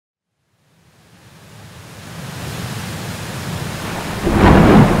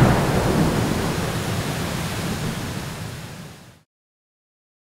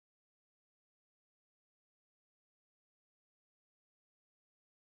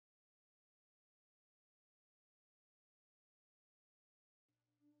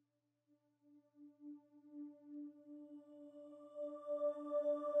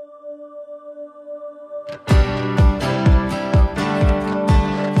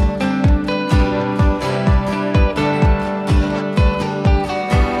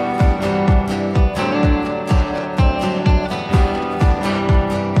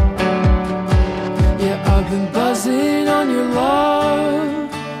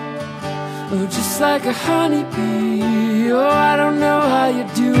Like a honeybee, oh, I don't know how you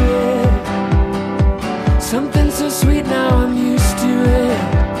do it. Something so sweet, now I'm used to it.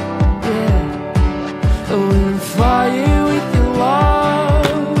 Yeah, oh, when I'm flying with your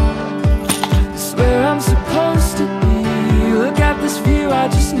love, it's where I'm supposed to be. Look at this view, I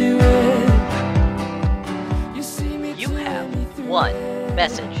just knew it. You see me, you have one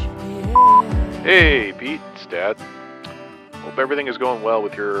message. Hey, Pete, it's Dad. Hope everything is going well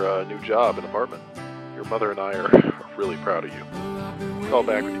with your new job and apartment. Your mother and I are really proud of you. Call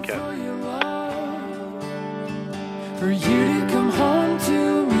back when you can. For you to come home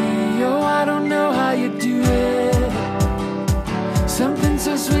to me, oh, I don't know how you do it. Something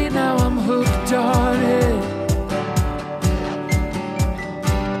so sweet, now I'm hooked on it.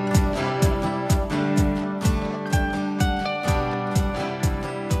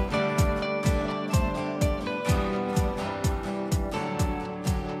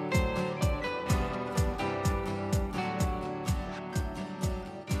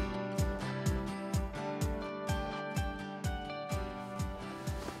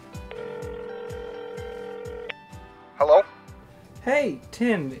 Hello? Hey,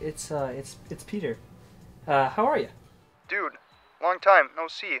 Tim, it's Peter. How are you? Dude, long time, no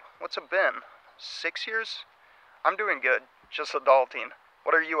see. What's it been? 6 years? I'm doing good, just adulting.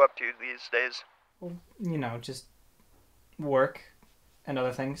 What are you up to these days? Well, you know, just work and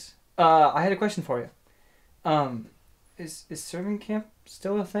other things. I had a question for you. Is serving camp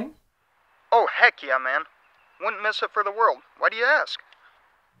still a thing? Oh, heck yeah, man. Wouldn't miss it for the world. Why do you ask?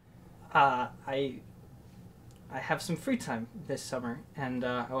 I have some free time this summer, and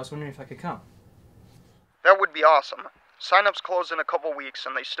I was wondering if I could come. That would be awesome. Sign-ups close in a couple weeks,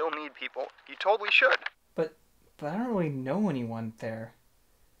 and they still need people. You totally should. But I don't really know anyone there.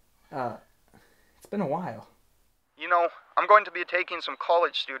 It's been a while. You know, I'm going to be taking some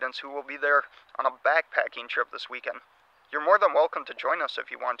college students who will be there on a backpacking trip this weekend. You're more than welcome to join us if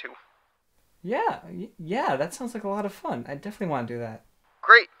you want to. Yeah, that sounds like a lot of fun. I definitely want to do that.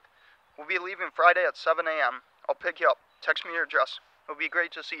 Great. We'll be leaving Friday at 7 a.m. I'll pick you up. Text me your address. It'll be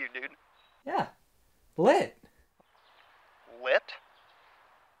great to see you, dude. Yeah. Lit. Lit?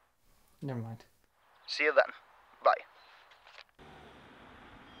 Never mind. See you then. Bye.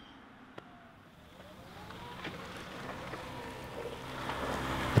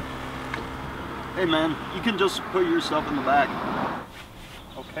 Hey man, you can just put yourself in the back.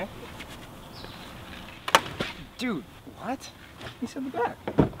 Okay. Dude, what? He said the back.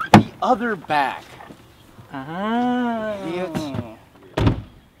 The other back. Idiot.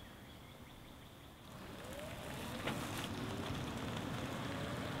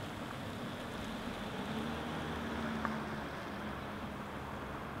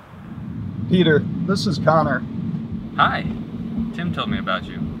 Peter, this is Connor. Hi. Tim told me about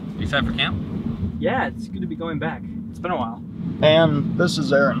you. You excited for camp? Yeah, it's good to be going back. It's been a while. And this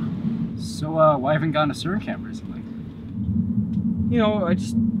is Aaron. So, why haven't you gone to surf camp recently? You know, I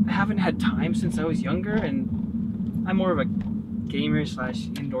just haven't had time since I was younger, and I'm more of a gamer /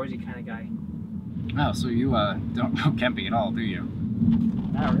 indoorsy kind of guy. Oh, so you, don't go camping at all, do you?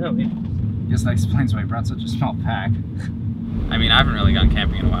 Not really. Guess that explains why you brought such a small pack. I mean, I haven't really gone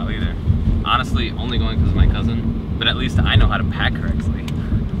camping in a while either. Honestly, only going because of my cousin, but at least I know how to pack correctly.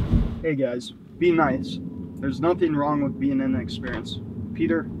 Hey guys, be nice. There's nothing wrong with being inexperienced.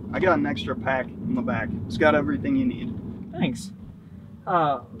 Peter, I got an extra pack in the back. It's got everything you need. Thanks.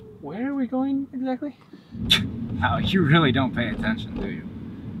 Where are we going exactly? Wow, you really don't pay attention, do you?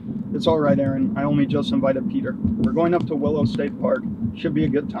 It's alright, Aaron. I only just invited Peter. We're going up to Willow State Park. Should be a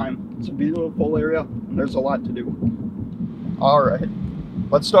good time. It's a beautiful area, and there's a lot to do. Alright,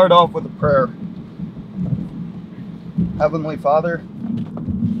 let's start off with a prayer. Heavenly Father.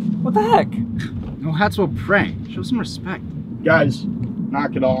 What the heck? No, that's what praying. Show some respect. Guys,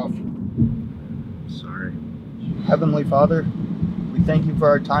 knock it off. Sorry. Heavenly Father, we thank you for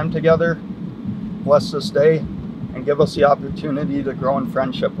our time together. Bless this day and give us the opportunity to grow in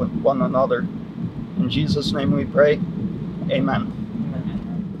friendship with one another. In Jesus' name we pray. Amen.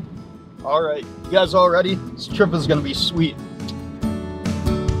 All right, you guys all ready? This trip is gonna be sweet.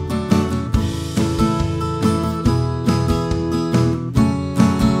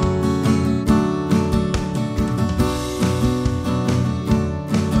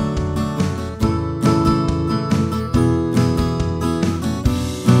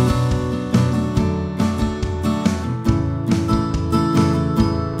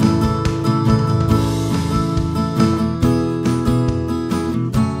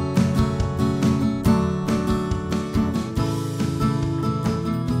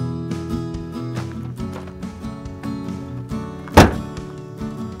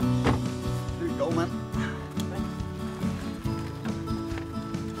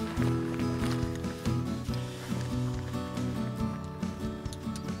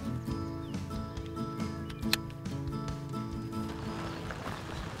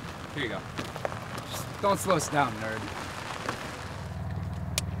 Here you go. Just don't slow us down, nerd.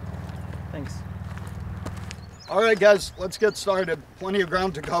 Thanks. All right, guys, let's get started. Plenty of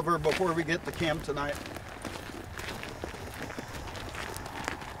ground to cover before we get to camp tonight.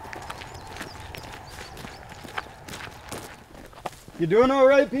 You doing all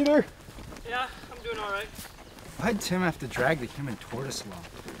right, Peter? Yeah, I'm doing all right. Why'd Tim have to drag the human tortoise along?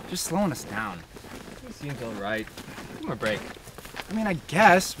 Just slowing us down. He seems alright. Give him a break. I mean, I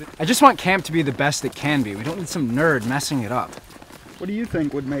guess, but I just want camp to be the best it can be. We don't need some nerd messing it up. What do you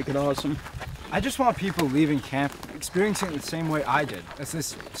think would make it awesome? I just want people leaving camp experiencing it the same way I did, as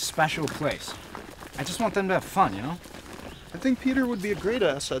this special place. I just want them to have fun, you know? I think Peter would be a great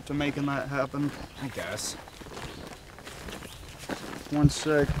asset to making that happen. I guess. One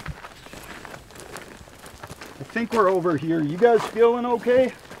sec. I think we're over here. You guys feeling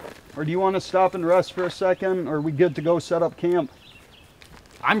okay? Or do you want to stop and rest for a second? Or are we good to go set up camp?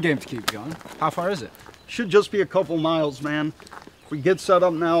 I'm game to keep going. How far is it? Should just be a couple miles, man. If we get set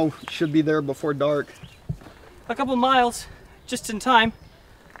up now, should be there before dark. A couple miles, just in time.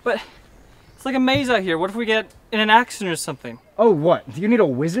 But it's like a maze out here. What if we get in an accident or something? Oh, what? Do you need a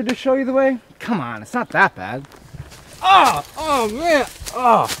wizard to show you the way? Come on, it's not that bad. Oh man!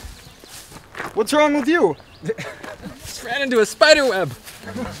 Oh! What's wrong with you? Just ran into a spider web!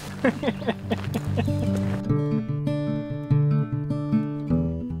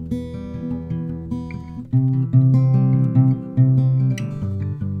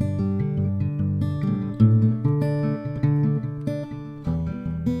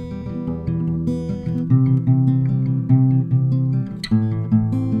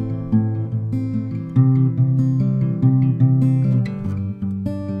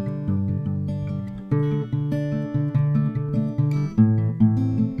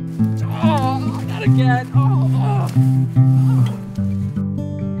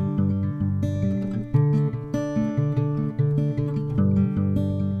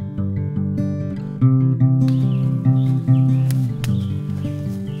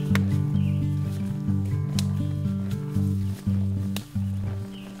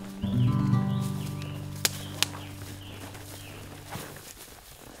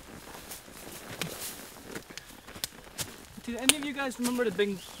 Did any of you guys remember the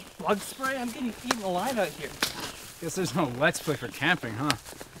big bug spray? I'm getting eaten alive out here. Guess there's no let's play for camping, huh?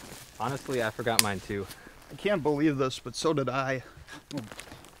 Honestly, I forgot mine too. I can't believe this, but so did I. Oh,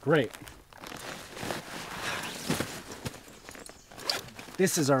 great.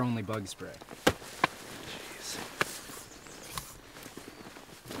 This is our only bug spray. Jeez.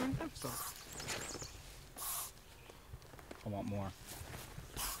 I want more.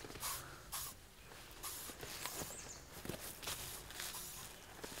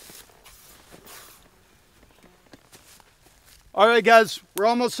 All right, guys, we're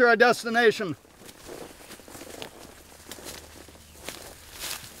almost to our destination.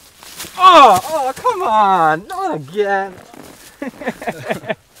 Oh, come on! Not again!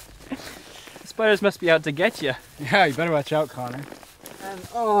 Spiders must be out to get you. Yeah, you better watch out, Connor. And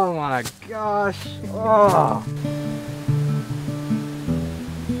oh my gosh! Oh!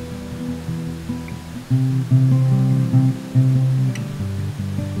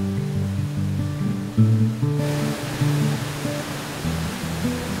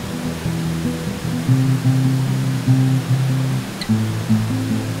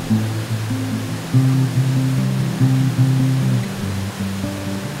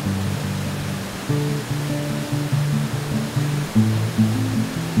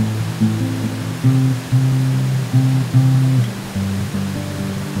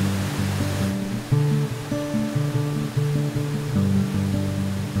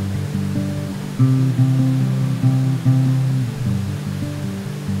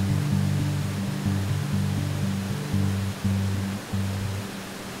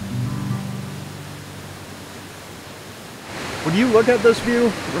 Would you look at this view?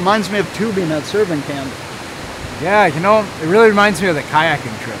 It reminds me of tubing at serving camp. Yeah, you know, it really reminds me of the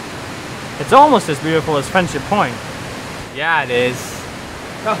kayaking trip. It's almost as beautiful as Friendship Point. Yeah, it is.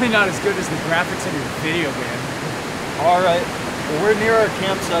 Probably not as good as the graphics in your video game. All right, well, we're near our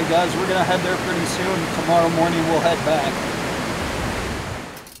campsite, guys. We're gonna head there pretty soon. Tomorrow morning we'll head back.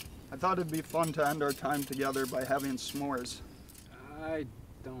 I thought it'd be fun to end our time together by having s'mores. I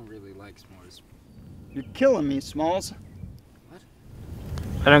don't really like s'mores. You're killing me, Smalls.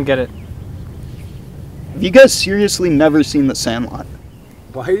 I don't get it. Have you guys seriously never seen The Sandlot?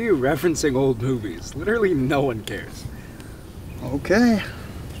 Why are you referencing old movies? Literally no one cares. Okay.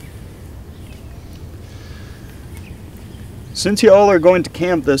 Since you all are going to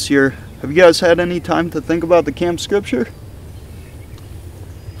camp this year, have you guys had any time to think about the camp scripture?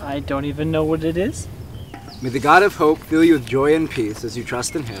 I don't even know what it is. May the God of hope fill you with joy and peace as you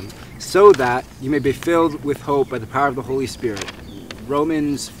trust in him, so that you may be filled with hope by the power of the Holy Spirit.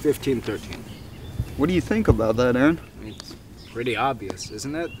 Romans 15:13. What do you think about that, Aaron? I mean, it's pretty obvious,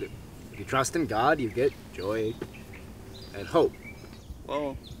 isn't it? If you trust in God, you get joy and hope.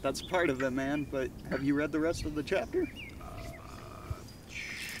 Well, that's part of it, man, but have you read the rest of the chapter?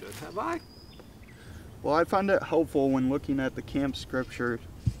 Should have I? Well, I find it helpful when looking at the camp scripture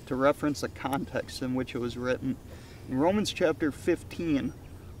to reference the context in which it was written. In Romans chapter 15,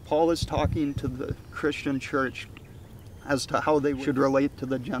 Paul is talking to the Christian church as to how they should relate to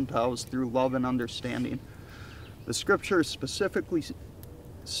the Gentiles through love and understanding. The scripture specifically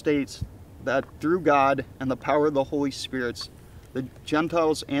states that through God and the power of the Holy Spirit, the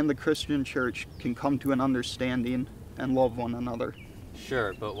Gentiles and the Christian church can come to an understanding and love one another.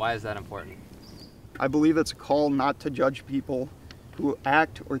 Sure, but why is that important? I believe it's a call not to judge people who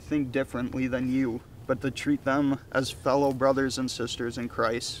act or think differently than you, but to treat them as fellow brothers and sisters in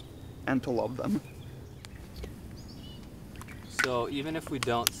Christ and to love them. So even if we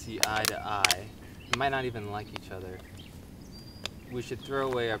don't see eye to eye, we might not even like each other, we should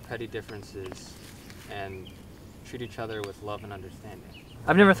throw away our petty differences and treat each other with love and understanding.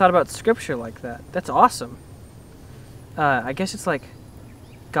 I've never thought about scripture like that. That's awesome. I guess it's like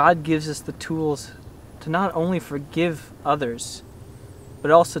God gives us the tools to not only forgive others, but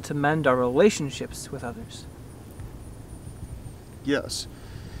also to mend our relationships with others. Yes.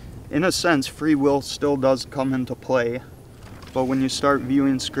 In a sense, free will still does come into play, but when you start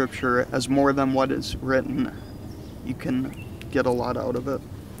viewing scripture as more than what is written, you can get a lot out of it.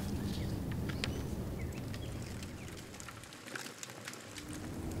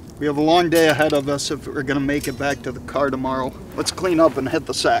 We have a long day ahead of us if we're going to make it back to the car tomorrow. Let's clean up and hit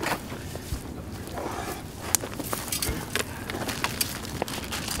the sack.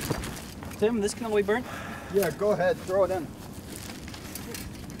 Tim, this can all be burnt? Yeah, go ahead, throw it in.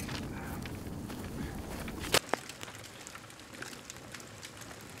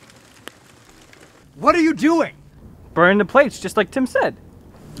 What are you doing? Burn the plates, just like Tim said.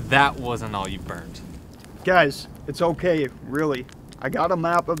 That wasn't all you burned. Guys, it's okay, really. I got a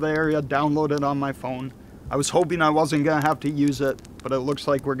map of the area downloaded on my phone. I was hoping I wasn't gonna have to use it, but it looks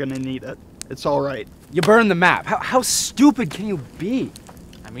like we're gonna need it. It's all right. You burned the map. How stupid can you be?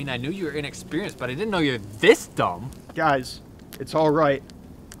 I mean, I knew you were inexperienced, but I didn't know you're this dumb. Guys, it's all right.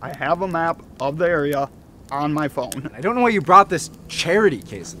 I have a map of the area on my phone. I don't know why you brought this charity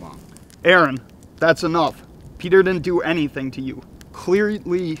case along. Aaron, that's enough. Peter didn't do anything to you.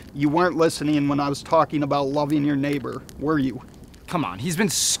 Clearly, you weren't listening when I was talking about loving your neighbor, were you? Come on, he's been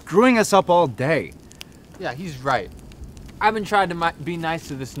screwing us up all day. Yeah, he's right. I've been trying to be nice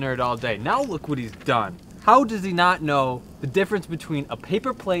to this nerd all day. Now look what he's done. How does he not know the difference between a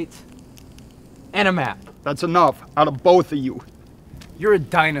paper plate and a map? That's enough, out of both of you. You're a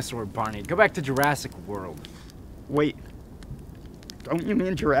dinosaur, Barney. Go back to Jurassic World. Wait, don't you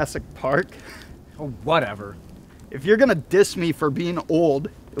mean Jurassic Park? Oh, whatever. If you're gonna diss me for being old,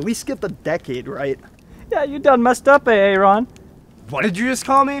 at least get the decade right. Yeah, you done messed up, Aaron. What did you just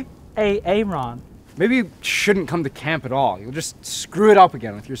call me? Aaron. Maybe you shouldn't come to camp at all. You'll just screw it up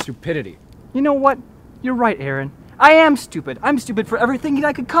again with your stupidity. You know what? You're right, Aaron. I am stupid. I'm stupid for ever thinking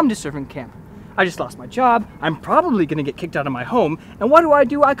I could come to servant camp. I just lost my job. I'm probably gonna get kicked out of my home. And what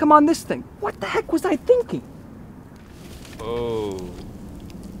do? I come on this thing. What the heck was I thinking? Oh,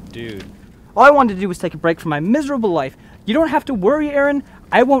 dude. All I wanted to do was take a break from my miserable life. You don't have to worry, Aaron.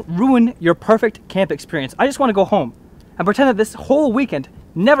 I won't ruin your perfect camp experience. I just want to go home and pretend that this whole weekend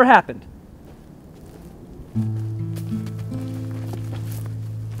never happened.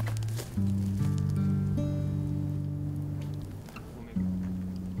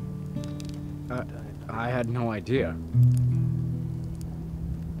 I had no idea.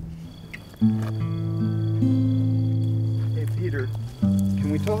 Hey, Peter,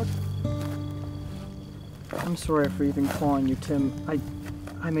 can we talk? I'm sorry for even calling you, Tim.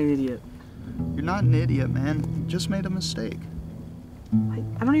 I'm an idiot. You're not an idiot, man. You just made a mistake.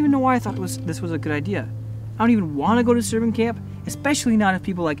 I don't even know why I thought this was a good idea. I don't even want to go to servant camp, especially not if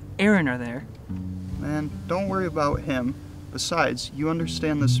people like Aaron are there. Man, don't worry about him. Besides, you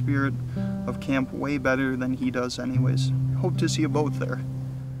understand the spirit of camp way better than he does anyways. Hope to see you both there.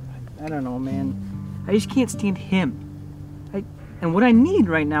 I don't know, man. I just can't stand him. And what I need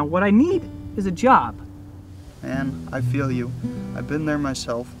right now, is a job. Man, I feel you. I've been there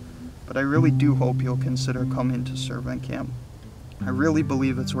myself, but I really do hope you'll consider coming to servant camp. I really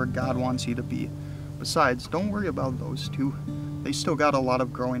believe it's where God wants you to be. Besides, don't worry about those two. They still got a lot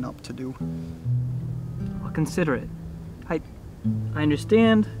of growing up to do. I'll consider it. I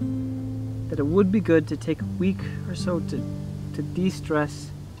understand that it would be good to take a week or so to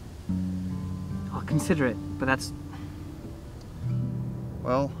de-stress. I'll consider it, but that's...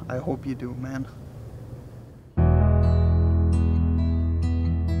 Well, I hope you do, man.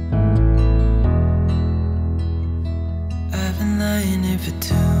 I've been lying here for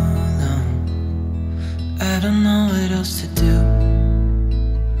too long. I don't know what else to do.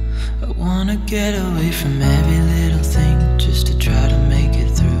 I wanna get away from every little thing just to try to make it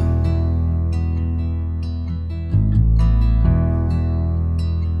through.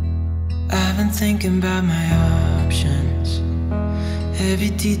 I've been thinking about my options, every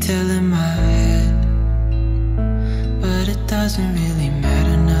detail in my head, but it doesn't really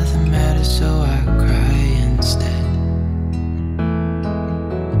matter, nothing matters, so I cry instead.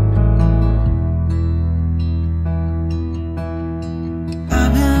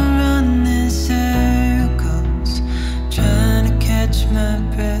 I've been running circles, trying to catch my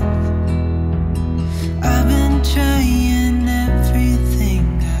breath. I've been trying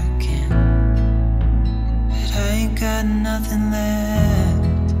everything I can, but I ain't got nothing left.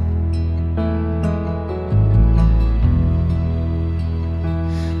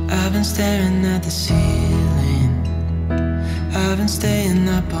 I've been staring at the ceiling, I've been staying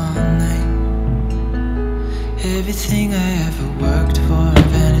up all night. Everything I ever worked for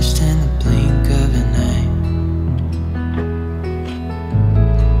vanished in the blink of an eye.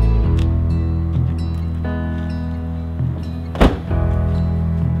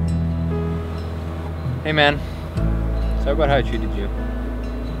 Hey man, sorry about how I treated you.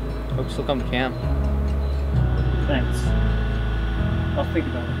 Hope you'll come to camp. Thanks. I'll think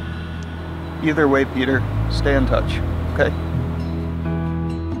about it. Either way, Peter, stay in touch, okay?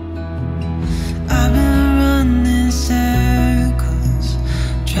 I've been running circles,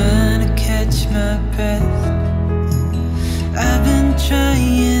 trying to catch my breath. I've been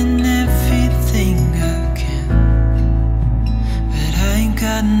trying everything I can, but I ain't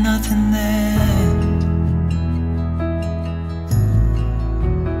got nothing left.